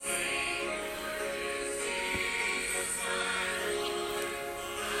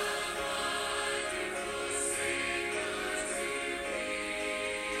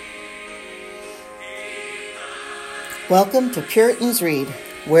Welcome to Puritans Read,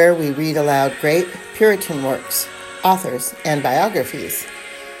 where we read aloud great Puritan works, authors, and biographies.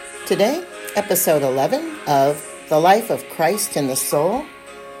 Today, episode 11 of The Life of Christ in the Soul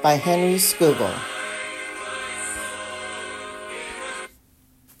by Henry Scougal.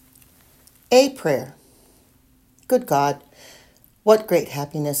 A prayer. Good God, what great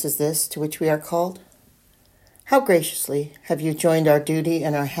happiness is this to which we are called? How graciously have you joined our duty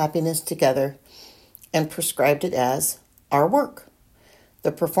and our happiness together and prescribed it as our work,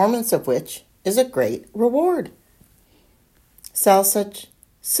 the performance of which is a great reward. Shall such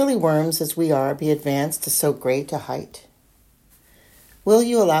silly worms as we are be advanced to so great a height? Will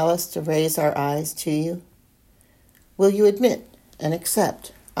you allow us to raise our eyes to you? Will you admit and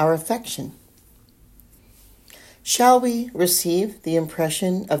accept our affection? Shall we receive the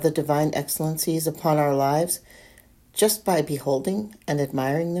impression of the divine excellencies upon our lives just by beholding and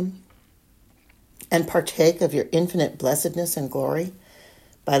admiring them? And partake of your infinite blessedness and glory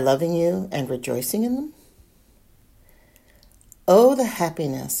by loving you and rejoicing in them? Oh, the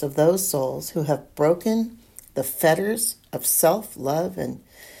happiness of those souls who have broken the fetters of self-love and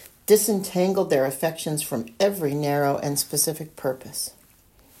disentangled their affections from every narrow and specific purpose.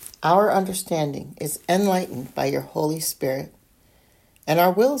 Our understanding is enlightened by your Holy Spirit, and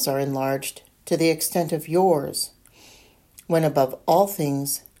our wills are enlarged to the extent of yours, when above all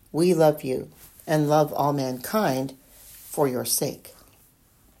things we love you and love all mankind for your sake.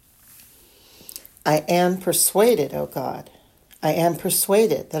 I am persuaded, O God, I am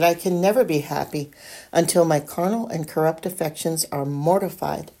persuaded that I can never be happy until my carnal and corrupt affections are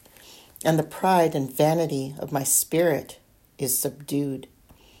mortified and the pride and vanity of my spirit is subdued.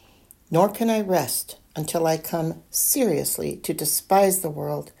 Nor can I rest until I come seriously to despise the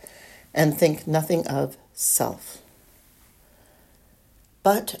world and think nothing of self.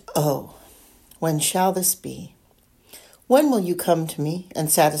 But, oh, when shall this be? When will you come to me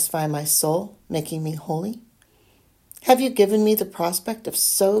and satisfy my soul, making me holy? Have you given me the prospect of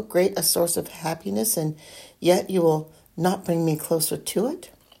so great a source of happiness, and yet you will not bring me closer to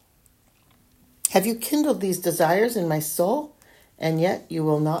it? Have you kindled these desires in my soul, and yet you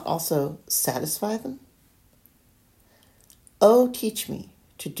will not also satisfy them? Oh, teach me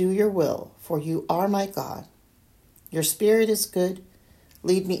to do your will, for you are my God. Your spirit is good.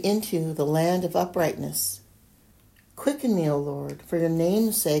 Lead me into the land of uprightness. Quicken me, O Lord, for your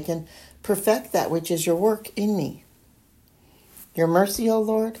name's sake, and perfect that which is your work in me. Your mercy, O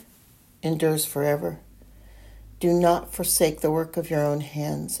Lord, endures forever. Do not forsake the work of your own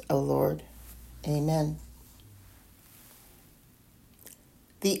hands, O Lord. Amen.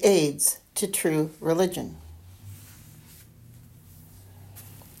 The Aids to True Religion.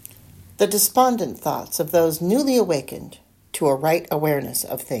 The despondent thoughts of those newly awakened to a right awareness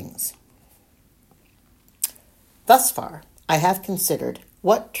of things. Thus far, I have considered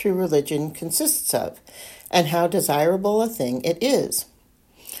what true religion consists of and how desirable a thing it is.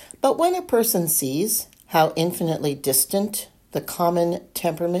 But when a person sees how infinitely distant the common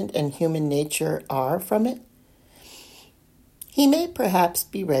temperament and human nature are from it, he may perhaps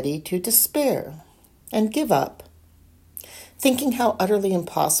be ready to despair and give up, thinking how utterly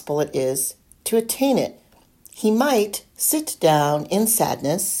impossible it is to attain it. He might sit down in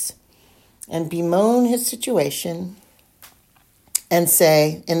sadness and bemoan his situation and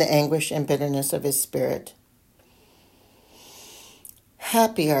say in the anguish and bitterness of his spirit,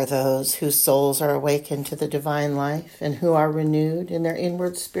 "Happy are those whose souls are awakened to the divine life and who are renewed in their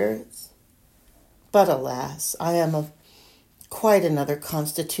inward spirits. But alas, I am of quite another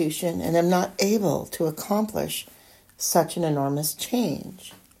constitution and am not able to accomplish such an enormous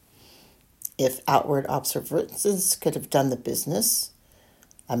change. If outward observances could have done the business,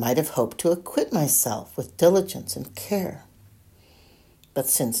 I might have hoped to acquit myself with diligence and care. But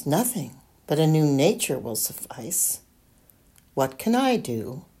since nothing but a new nature will suffice, what can I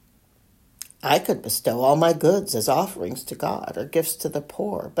do? I could bestow all my goods as offerings to God or gifts to the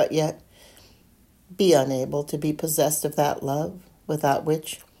poor, but yet be unable to be possessed of that love without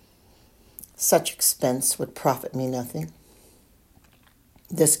which such expense would profit me nothing.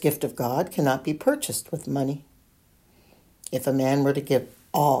 This gift of God cannot be purchased with money. If a man were to give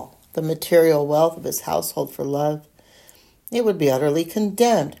all the material wealth of his household for love, it would be utterly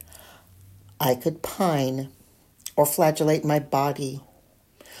condemned. I could pine or flagellate my body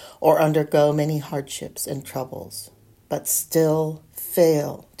or undergo many hardships and troubles, but still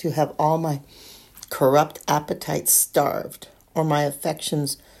fail to have all my corrupt appetites starved or my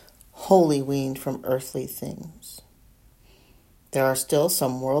affections wholly weaned from earthly things. There are still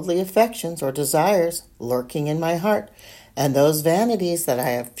some worldly affections or desires lurking in my heart, and those vanities that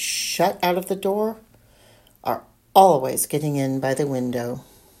I have shut out of the door are always getting in by the window.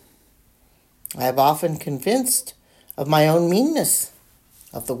 I have often convinced of my own meanness,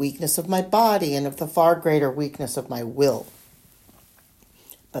 of the weakness of my body, and of the far greater weakness of my will.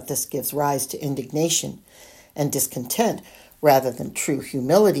 But this gives rise to indignation and discontent rather than true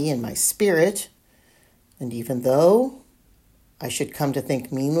humility in my spirit. And even though I should come to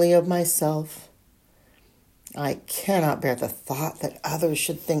think meanly of myself, I cannot bear the thought that others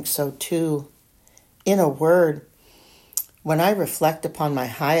should think so too. In a word, when I reflect upon my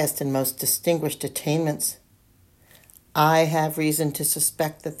highest and most distinguished attainments, I have reason to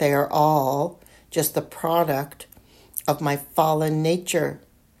suspect that they are all just the product of my fallen nature,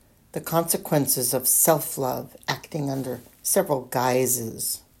 the consequences of self-love acting under several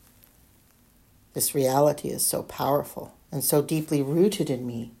guises. This reality is so powerful and so deeply rooted in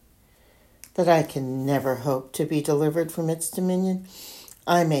me that I can never hope to be delivered from its dominion.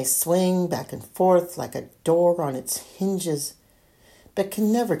 I may swing back and forth like a door on its hinges, but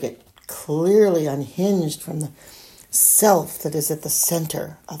can never get clearly unhinged from the self that is at the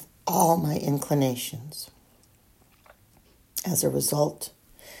center of all my inclinations. As a result,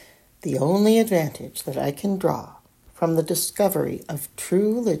 the only advantage that I can draw from the discovery of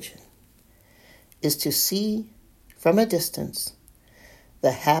true religion is to see from a distance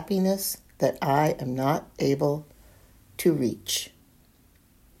the happiness that I am not able to reach.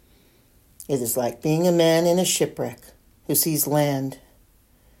 It is like being a man in a shipwreck who sees land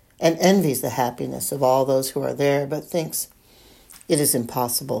and envies the happiness of all those who are there, but thinks it is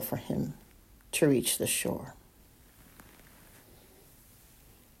impossible for him to reach the shore.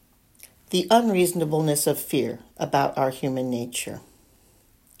 The unreasonableness of fear about our human nature.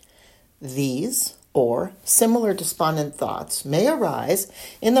 These or similar despondent thoughts may arise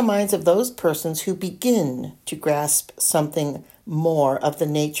in the minds of those persons who begin to grasp something more of the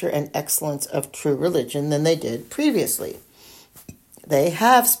nature and excellence of true religion than they did previously. They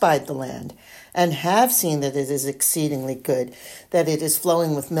have spied the land and have seen that it is exceedingly good, that it is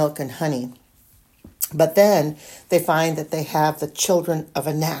flowing with milk and honey. But then they find that they have the children of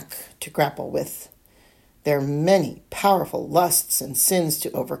Anak to grapple with. There are many powerful lusts and sins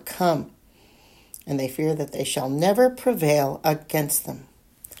to overcome, and they fear that they shall never prevail against them.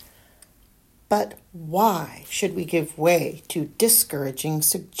 But why should we give way to discouraging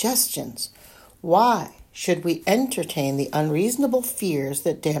suggestions? Why should we entertain the unreasonable fears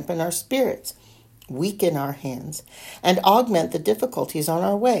that dampen our spirits, weaken our hands, and augment the difficulties on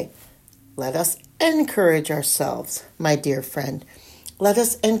our way? Let us encourage ourselves, my dear friend. Let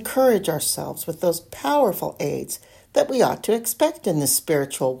us encourage ourselves with those powerful aids that we ought to expect in this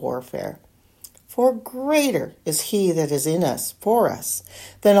spiritual warfare. For greater is he that is in us, for us,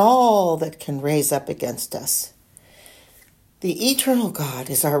 than all that can raise up against us. The eternal God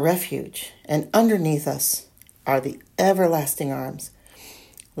is our refuge, and underneath us are the everlasting arms.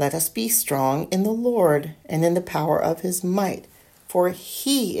 Let us be strong in the Lord and in the power of his might, for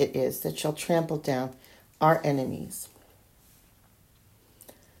he it is that shall trample down our enemies.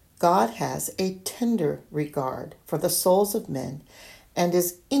 God has a tender regard for the souls of men and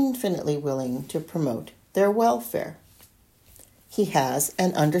is infinitely willing to promote their welfare. He has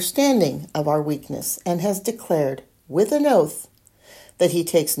an understanding of our weakness and has declared with an oath that he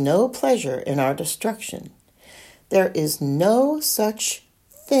takes no pleasure in our destruction. There is no such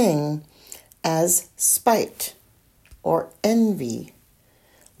thing as spite or envy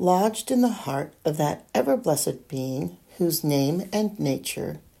lodged in the heart of that ever-blessed being whose name and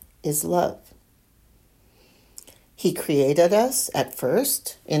nature is love. He created us at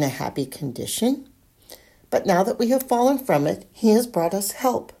first in a happy condition, but now that we have fallen from it, he has brought us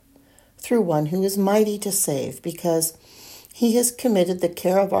help through one who is mighty to save, because he has committed the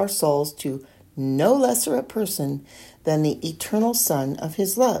care of our souls to no lesser a person than the eternal Son of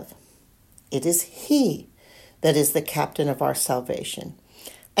his love. It is he that is the captain of our salvation.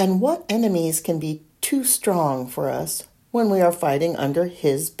 And what enemies can be too strong for us when we are fighting under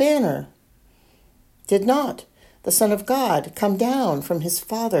his banner? Did not the Son of God come down from his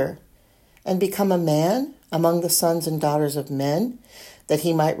Father and become a man among the sons and daughters of men, that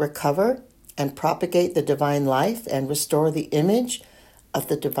he might recover and propagate the divine life and restore the image of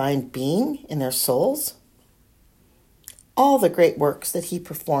the divine being in their souls? All the great works that he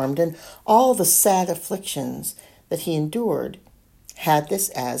performed and all the sad afflictions that he endured had this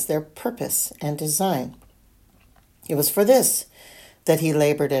as their purpose and design. It was for this that he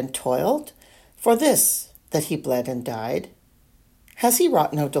labored and toiled, for this that he bled and died. Has he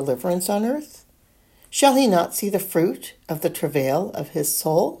wrought no deliverance on earth? Shall he not see the fruit of the travail of his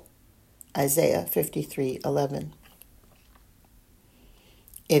soul? Isaiah 53:11.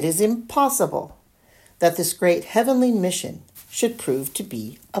 It is impossible that this great heavenly mission should prove to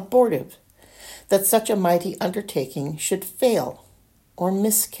be abortive, that such a mighty undertaking should fail or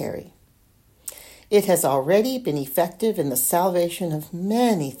miscarry. It has already been effective in the salvation of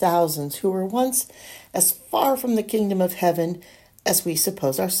many thousands who were once as far from the kingdom of heaven as we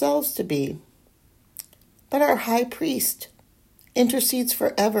suppose ourselves to be. But our high priest intercedes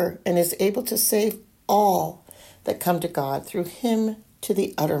forever and is able to save all that come to God through him to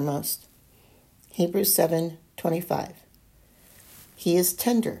the uttermost. Hebrews 7:25. He is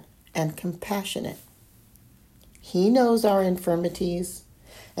tender and compassionate. He knows our infirmities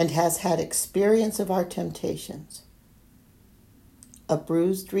and has had experience of our temptations. A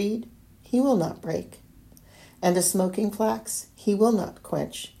bruised reed he will not break, and a smoking flax he will not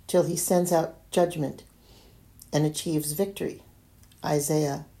quench till he sends out judgment and achieves victory.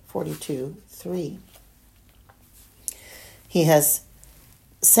 Isaiah 42:3. He has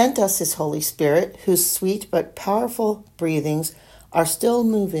sent us his Holy Spirit, whose sweet but powerful breathings are still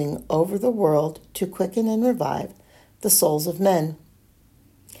moving over the world to quicken and revive the souls of men.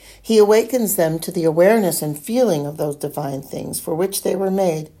 He awakens them to the awareness and feeling of those divine things for which they were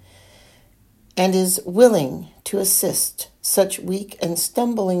made, and is willing to assist such weak and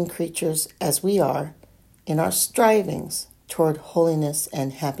stumbling creatures as we are in our strivings toward holiness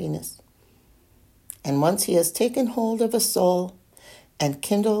and happiness. And once he has taken hold of a soul and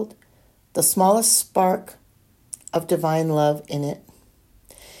kindled the smallest spark of divine love in it,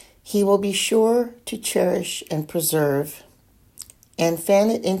 he will be sure to cherish and preserve and fan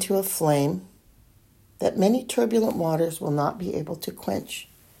it into a flame that many turbulent waters will not be able to quench,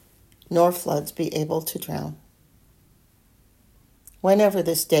 nor floods be able to drown. Whenever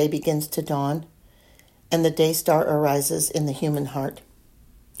this day begins to dawn and the day star arises in the human heart,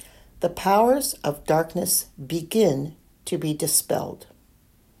 the powers of darkness begin to be dispelled.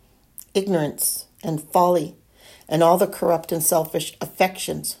 Ignorance and folly and all the corrupt and selfish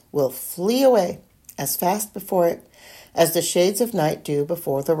affections will flee away as fast before it as the shades of night do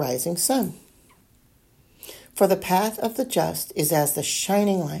before the rising sun. For the path of the just is as the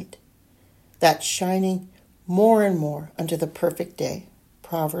shining light, that shining more and more unto the perfect day.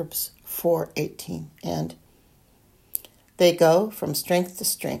 Proverbs 4:18. And they go from strength to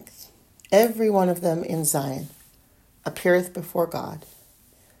strength. Every one of them in Zion appeareth before God.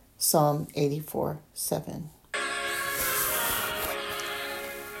 Psalm 84:7.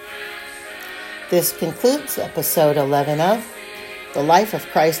 This concludes episode 11 of The Life of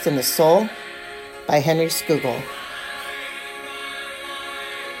Christ in the Soul by Henry Scougal.